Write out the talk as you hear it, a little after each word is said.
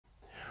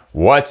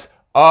What's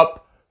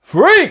up,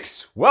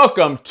 freaks?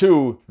 Welcome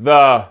to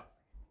the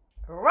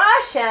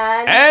Russian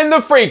and the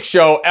Freak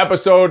Show,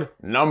 episode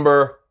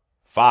number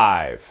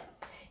 5.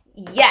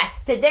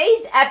 Yes,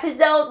 today's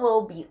episode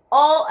will be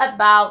all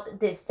about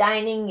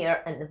designing your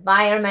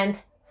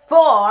environment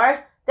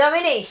for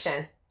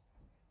domination.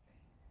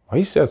 Why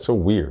you said so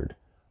weird?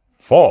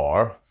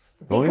 For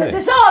domination.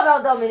 Because it's all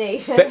about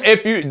domination.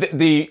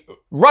 The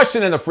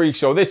Russian and the Freak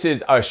Show, this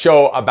is a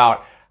show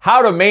about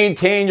how to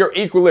maintain your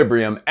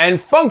equilibrium and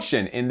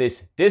function in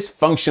this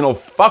dysfunctional,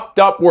 fucked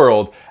up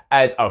world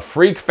as a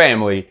freak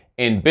family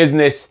in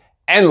business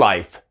and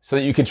life so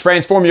that you can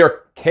transform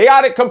your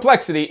chaotic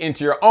complexity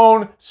into your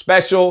own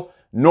special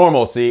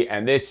normalcy.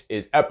 And this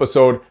is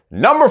episode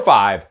number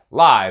 5,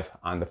 live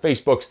on the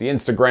Facebooks, the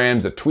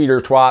Instagrams, the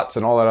Twitter twats,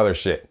 and all that other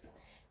shit.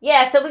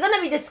 Yeah, so we're going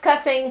to be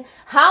discussing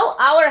how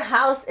our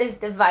house is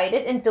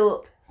divided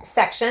into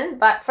sections.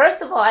 But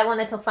first of all, I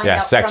wanted to find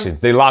out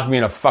sections. They lock me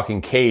in a fucking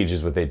cage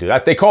is what they do.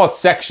 They call it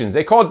sections.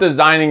 They call it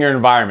designing your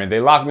environment. They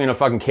lock me in a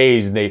fucking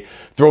cage and they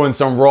throw in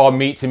some raw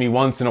meat to me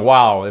once in a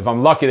while. If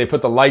I'm lucky, they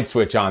put the light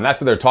switch on.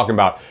 That's what they're talking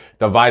about.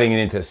 Dividing it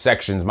into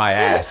sections, my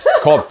ass.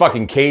 It's called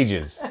fucking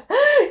cages.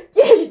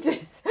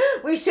 Cages.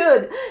 We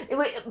should.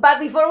 But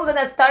before we're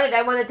going to start it,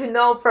 I wanted to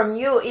know from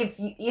you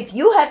if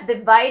you have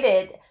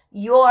divided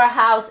your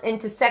house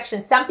into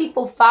sections. Some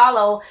people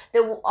follow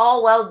the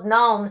all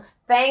well-known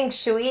Feng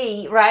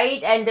Shui,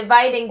 right? And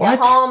dividing the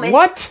home. And,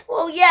 what?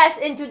 Well, yes,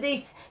 into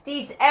these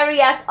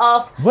areas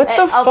of... What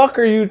the fuck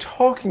are you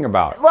talking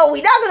about? Well,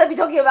 we're not going to be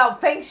talking about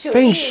Feng Shui.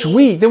 Feng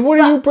Shui? Then what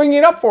are you bringing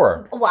it up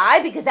for?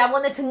 Why? Because I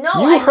wanted to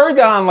know. You heard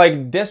that on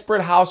like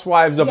Desperate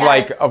Housewives of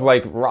yes.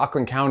 like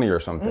Rockland County or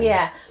something.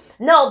 Yeah.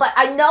 No, but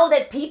I know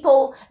that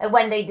people,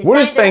 when they design What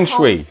is Feng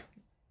Shui? Homes,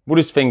 what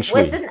is Feng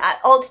Shui? it's an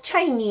old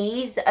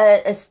Chinese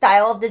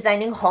style of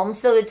designing homes,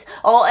 so it's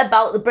all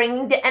about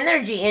bringing the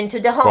energy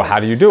into the home. Well, how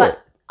do you do it?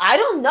 I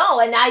don't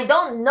know, and I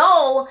don't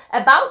know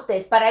about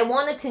this, but I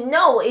wanted to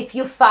know if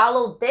you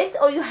follow this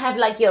or you have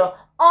like your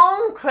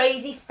own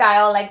crazy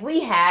style like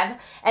we have,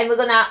 and we're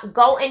gonna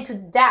go into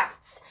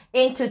depths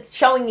into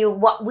showing you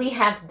what we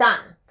have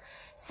done.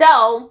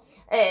 So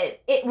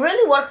it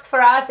really worked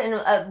for us,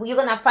 and we're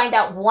gonna find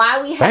out why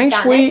we have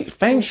done it.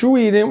 Feng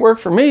Shui didn't work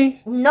for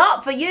me.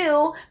 Not for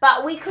you,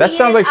 but we created. That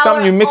sounds like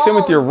something you mix in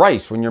with own. your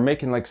rice when you're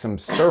making like some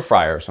stir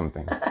fry or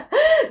something.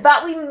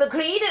 But we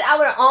created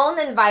our own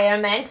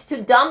environment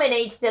to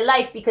dominate the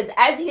life, because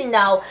as you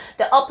know,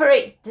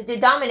 to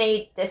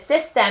dominate the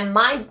system,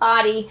 mind,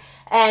 body,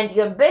 and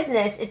your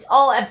business, it's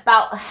all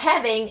about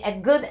having a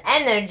good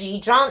energy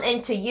drawn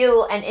into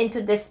you and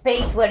into the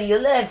space where you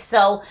live.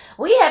 So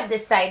we have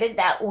decided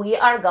that we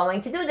are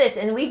going to do this,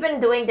 and we've been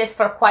doing this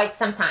for quite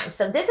some time.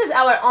 So this is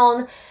our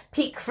own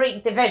Peak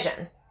Freak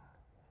division.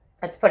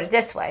 Let's put it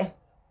this way.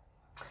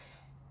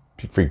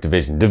 Freak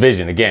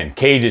division again,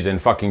 cages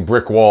and fucking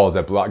brick walls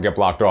that get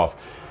blocked off,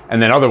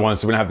 and then other ones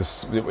so we don't have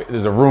this.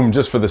 There's a room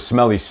just for the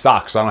smelly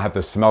socks, so I don't have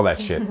to smell that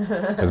shit.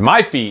 Because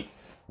my feet,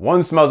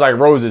 one smells like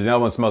roses and the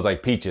other one smells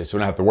like peaches, so we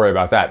don't have to worry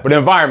about that. But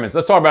environments,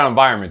 let's talk about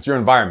environments. Your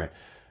environment.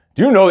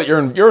 Do you know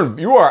that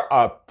you are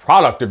a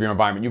product of your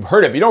environment? You've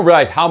heard it, but you don't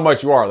realize how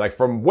much you are. Like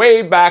from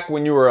way back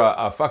when you were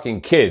a fucking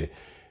kid.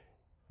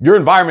 Your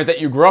environment that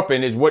you grew up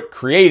in is what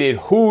created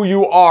who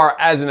you are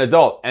as an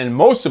adult. And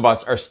most of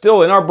us are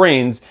still in our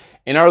brains.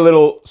 In our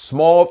little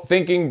small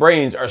thinking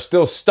brains are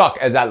still stuck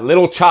as that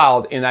little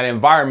child in that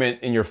environment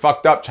in your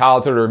fucked up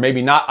childhood, or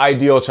maybe not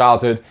ideal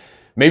childhood,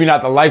 maybe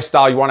not the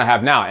lifestyle you want to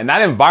have now. And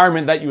that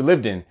environment that you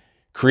lived in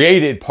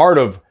created part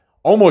of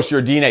almost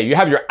your DNA. You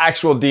have your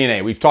actual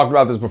DNA. We've talked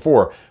about this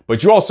before,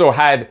 but you also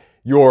had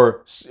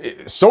your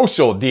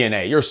social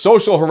DNA, your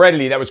social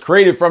heredity that was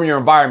created from your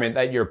environment,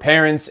 that your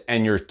parents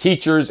and your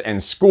teachers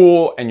and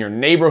school and your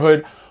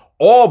neighborhood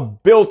all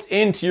built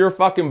into your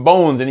fucking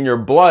bones and in your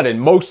blood, and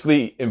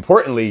mostly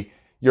importantly,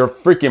 your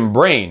freaking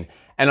brain.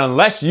 And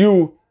unless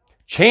you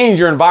change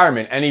your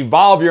environment and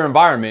evolve your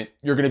environment,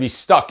 you're going to be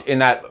stuck in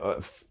that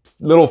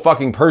little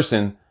fucking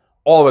person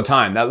all the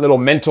time. That little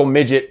mental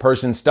midget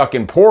person stuck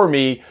in poor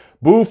me,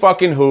 boo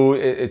fucking who.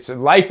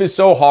 Life is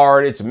so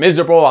hard. It's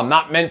miserable. I'm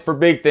not meant for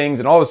big things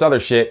and all this other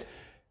shit.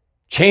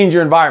 Change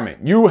your environment.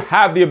 You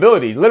have the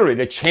ability literally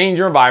to change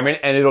your environment,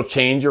 and it'll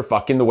change your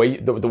fucking, the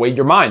way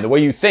your mind, the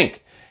way you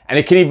think. And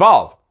it can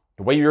evolve.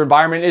 The way your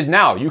environment is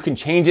now, you can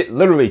change it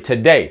literally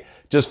today.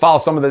 Just follow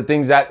some of the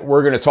things that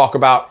we're going to talk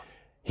about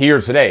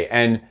here today.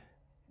 And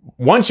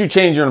once you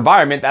change your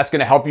environment, that's going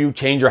to help you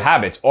change your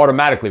habits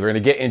automatically. We're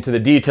going to get into the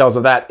details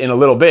of that in a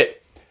little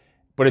bit.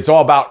 But it's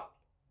all about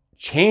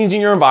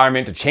changing your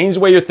environment, to change the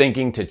way you're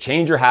thinking, to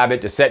change your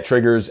habit, to set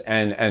triggers.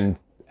 And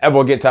Ev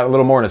will get to that a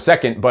little more in a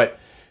second. But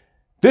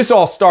this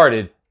all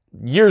started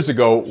years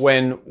ago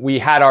when we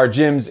had our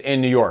gyms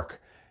in New York.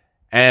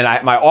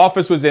 And my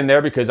office was in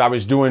there because I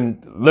was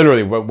doing,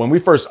 literally, when we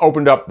first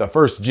opened up the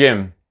first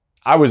gym,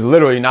 I was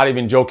literally, not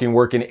even joking,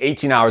 working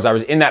 18 hours. I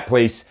was in that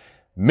place,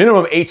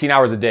 minimum 18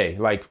 hours a day.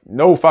 Like,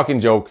 no fucking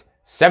joke,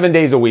 7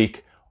 days a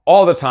week,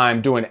 all the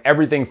time, doing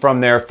everything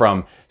from there,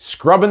 from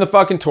scrubbing the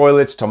fucking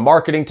toilets to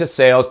marketing to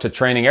sales to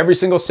training every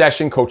single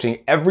session, coaching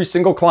every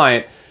single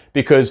client,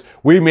 because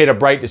we made a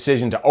bright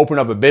decision to open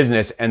up a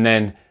business and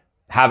then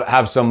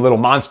have some little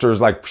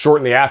monsters like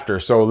shortly after.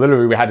 So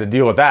literally we had to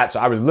deal with that. So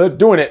I was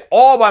doing it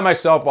all by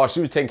myself while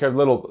she was taking care of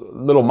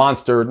little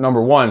monster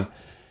number one.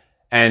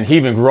 And he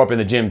even grew up in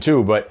the gym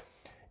too, but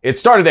it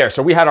started there.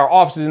 So we had our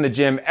offices in the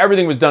gym.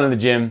 Everything was done in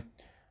the gym.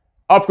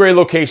 Upgrade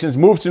locations,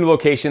 moved to a new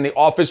location. The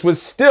office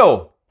was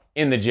still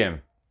in the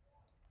gym.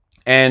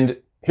 And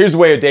here's the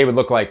way a day would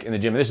look like in the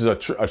gym. This is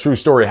a true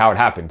story how it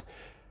happened.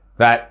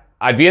 That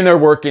I'd be in there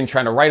working,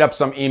 trying to write up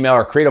some email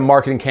or create a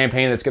marketing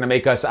campaign that's going to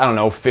make us, I don't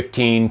know,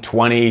 $15,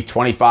 $20,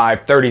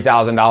 $25,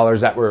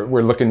 $30,000 that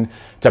we're looking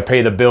to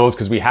pay the bills,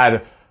 because we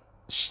had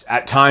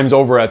at times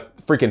over a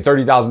freaking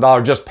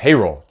 $30,000 just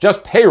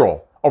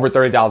payroll over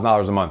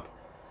 $30,000 a month.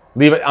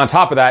 Leave it on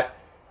top of that,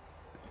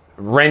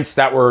 rents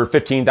that were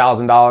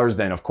 $15,000.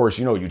 Then of course,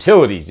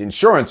 utilities,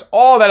 insurance,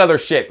 all that other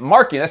shit,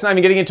 marketing. That's not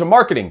even getting into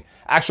marketing,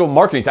 actual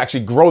marketing to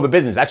actually grow the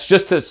business. That's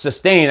just to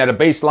sustain at a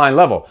baseline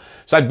level.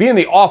 So I'd be in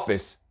the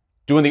office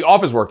doing the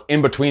office work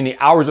in between the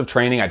hours of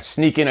training. I'd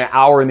sneak in an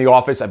hour in the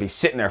office. I'd be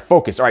sitting there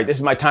focused. All right, this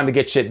is my time to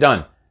get shit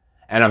done.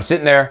 And I'm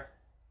sitting there,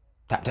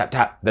 tap, tap,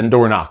 tap. Then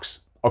door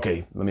knocks.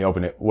 Okay, let me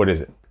open it. What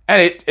is it?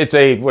 And it's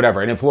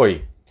an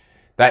employee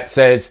that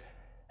says,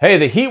 hey,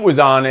 the heat was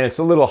on and it's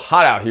a little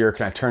hot out here.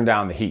 Can I turn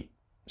down the heat?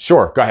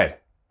 Sure, go ahead.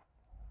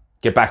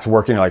 Get back to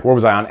work and you're like, what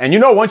was I on? And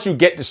once you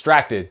get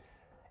distracted,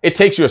 it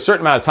takes you a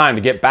certain amount of time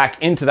to get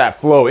back into that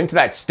flow, into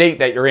that state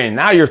that you're in.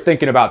 Now you're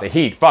thinking about the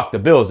heat. Fuck the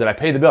bills. Did I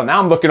pay the bill? Now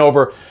I'm looking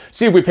over,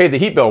 see if we paid the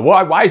heat bill.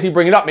 Why is he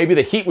bringing it up? Maybe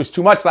the heat was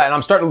too much, and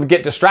I'm starting to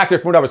get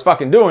distracted from what I was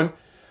fucking doing.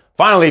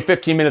 Finally,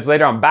 15 minutes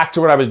later, I'm back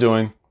to what I was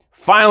doing.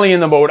 Finally in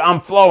the mode, I'm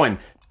flowing,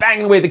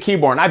 banging away the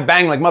keyboard. And I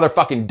bang like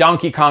motherfucking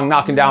Donkey Kong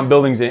knocking down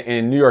buildings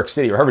in New York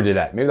City, or whoever did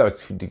that. Maybe that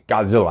was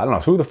Godzilla. I don't know.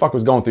 Who the fuck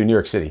was going through New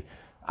York City?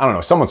 I don't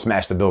know. Someone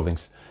smashed the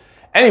buildings.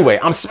 Anyway,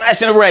 I'm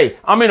smashing away.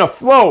 I'm in a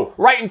flow,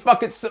 writing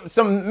fucking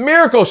some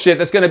miracle shit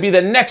that's going to be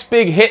the next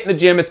big hit in the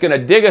gym. It's going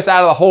to dig us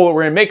out of the hole.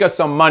 We're going to make us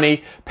some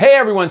money, pay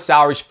everyone's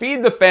salaries,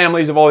 feed the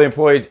families of all the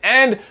employees.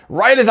 And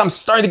right as I'm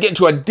starting to get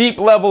into a deep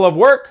level of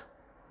work,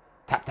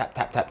 tap, tap,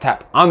 tap, tap,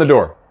 tap on the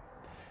door.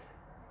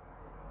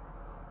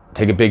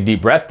 Take a big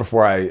deep breath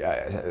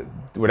before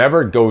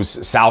whatever, it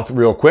goes south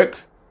real quick.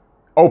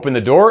 Open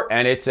the door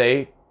and it's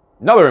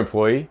another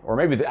employee, or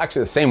maybe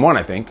actually the same one,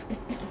 I think.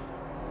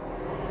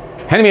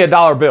 Handing me a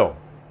dollar bill.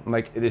 I'm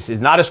like, this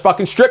is not a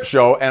fucking strip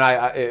show,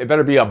 and it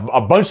better be a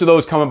bunch of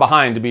those coming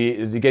behind to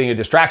be getting a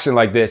distraction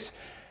like this.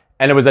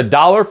 And it was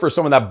 $1 for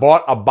someone that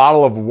bought a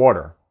bottle of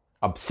water.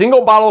 A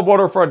single bottle of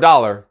water for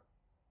 $1.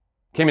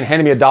 Came and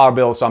handed me a dollar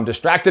bill, so I'm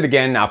distracted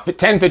again. Now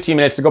 10, 15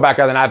 minutes to go back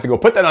out, and I have to go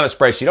put that on a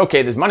spreadsheet.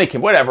 Okay, this money can,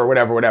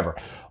 whatever.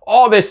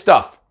 All this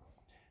stuff.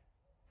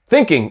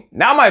 Thinking,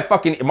 now my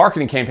fucking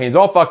marketing campaign's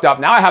all fucked up.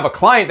 Now I have a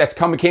client that's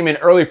came in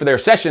early for their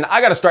session. I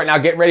gotta start now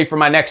getting ready for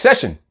my next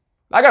session.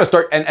 I gotta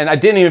start, and I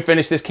didn't even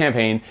finish this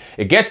campaign.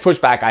 It gets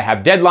pushed back. I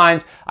have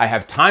deadlines. I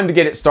have time to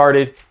get it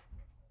started,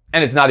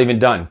 and it's not even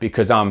done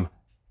because I'm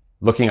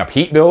looking up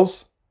heat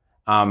bills.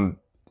 I'm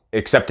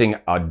accepting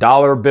a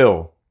dollar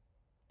bill,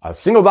 a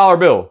single dollar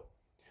bill,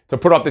 to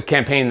put off this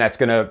campaign that's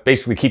gonna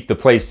basically keep the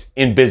place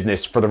in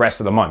business for the rest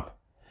of the month.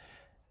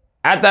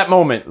 At that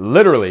moment,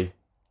 literally,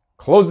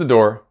 closed the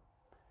door,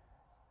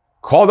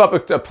 called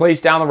up a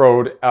place down the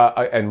road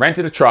and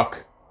rented a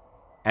truck.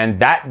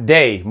 And that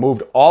day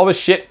moved all the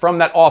shit from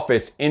that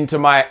office into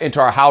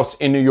our house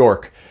in New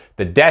York.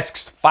 The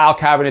desks, file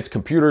cabinets,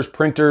 computers,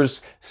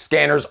 printers,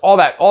 scanners, all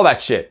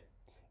that shit.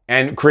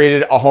 And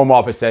created a home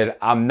office. Said,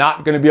 I'm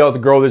not going to be able to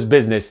grow this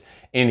business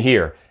in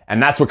here.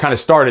 And that's what kind of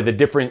started the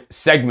different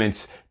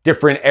segments,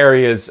 different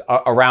areas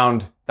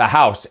around the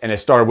house. And it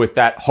started with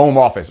that home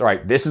office. All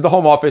right, this is the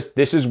home office.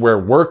 This is where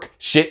work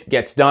shit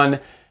gets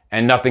done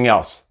and nothing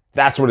else.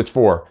 That's what it's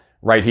for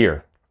right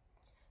here.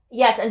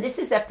 Yes, and this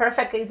is a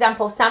perfect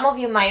example. Some of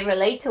you might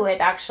relate to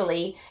it,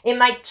 actually. It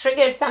might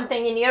trigger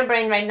something in your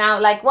brain right now,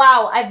 like,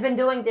 wow, I've been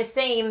doing the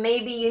same.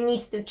 Maybe you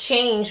need to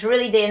change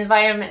really the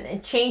environment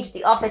and change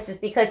the offices.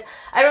 Because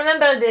I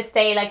remember this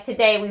day, like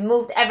today, we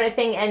moved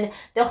everything and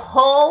the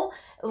whole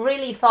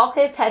really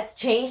focus has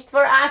changed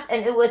for us,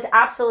 and it was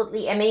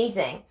absolutely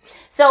amazing.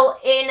 So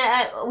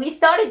we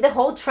started the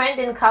whole trend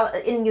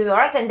in New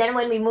York, and then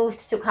when we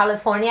moved to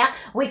California,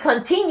 we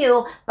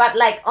continue, but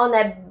like on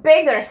a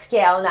bigger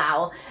scale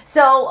now.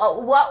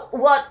 So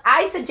what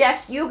I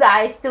suggest you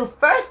guys to,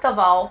 first of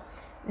all,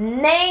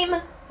 name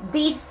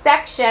this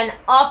section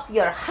of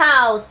your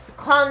house,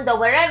 condo,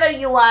 wherever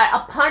you are,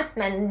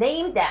 apartment,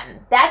 name them.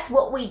 That's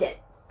what we did.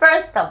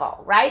 First of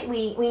all, right?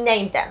 We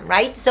named them,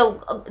 right?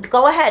 So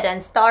go ahead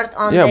and start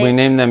on. Yeah, we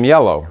named them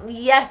Yellow.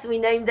 Yes, we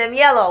named them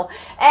Yellow.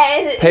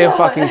 And pay a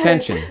fucking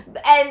pension.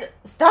 And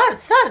start.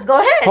 Go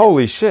ahead.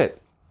 Holy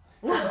shit.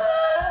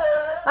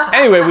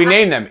 Anyway, we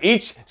named them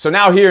each. So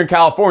now here in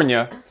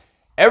California,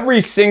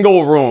 every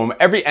single room,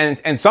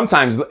 and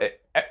sometimes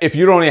if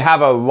you don't only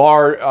have a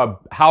large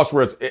house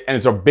where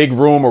it's a big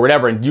room or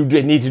whatever, and you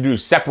need to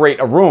separate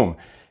a room,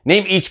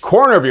 Name each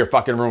corner of your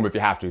fucking room if you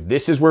have to.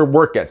 This is where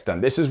work gets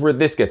done. This is where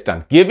this gets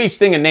done. Give each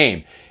thing a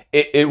name.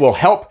 It will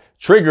help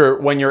trigger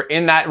when you're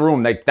in that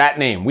room, like that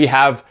name. We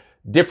have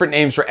different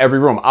names for every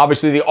room.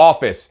 Obviously, the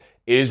office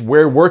is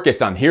where work gets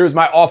done. Here's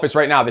my office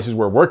right now. This is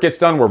where work gets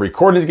done, where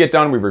recordings get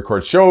done. We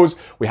record shows.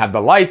 We have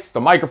the lights,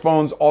 the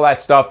microphones, all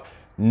that stuff.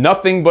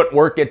 Nothing but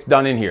work gets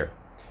done in here.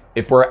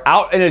 If we're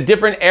out in a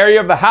different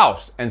area of the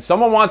house and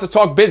someone wants to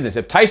talk business,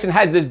 if Tyson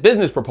has this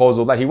business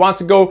proposal that he wants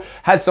to go,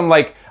 has some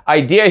like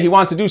idea, he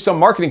wants to do some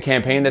marketing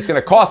campaign that's going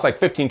to cost like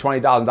 $15,000,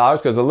 $20,000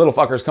 because the little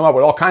fuckers come up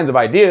with all kinds of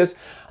ideas.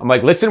 I'm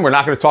like, listen, we're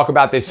not going to talk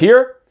about this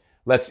here.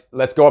 Let's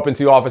go up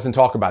into the office and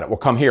talk about it. We'll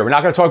come here. We're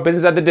not going to talk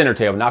business at the dinner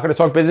table. We're not going to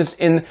talk business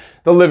in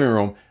the living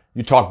room.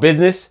 You talk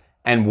business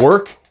and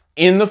work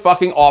in the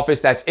fucking office.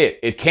 That's it.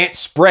 It can't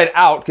spread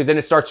out because then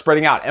it starts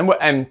spreading out.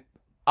 And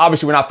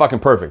obviously, we're not fucking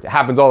perfect. It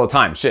happens all the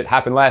time. Shit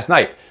happened last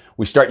night.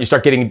 You start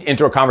getting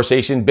into a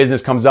conversation,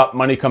 business comes up,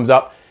 money comes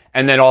up,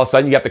 and then all of a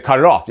sudden you have to cut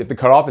it off. You have to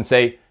cut off and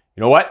say,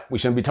 you know what? We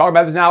shouldn't be talking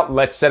about this now.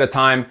 Let's set a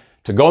time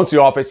to go into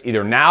the office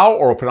either now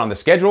or we'll put it on the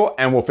schedule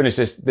and we'll finish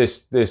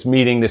this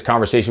meeting, this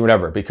conversation,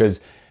 whatever,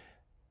 because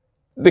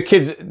the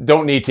kids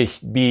don't need to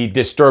be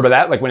disturbed by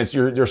that. Like when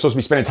you're supposed to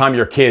be spending time with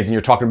your kids and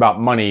you're talking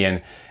about money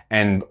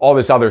and all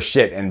this other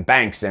shit and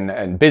banks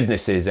and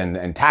businesses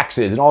and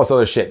taxes and all this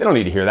other shit. They don't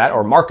need to hear that.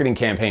 Or marketing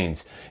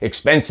campaigns,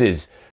 expenses,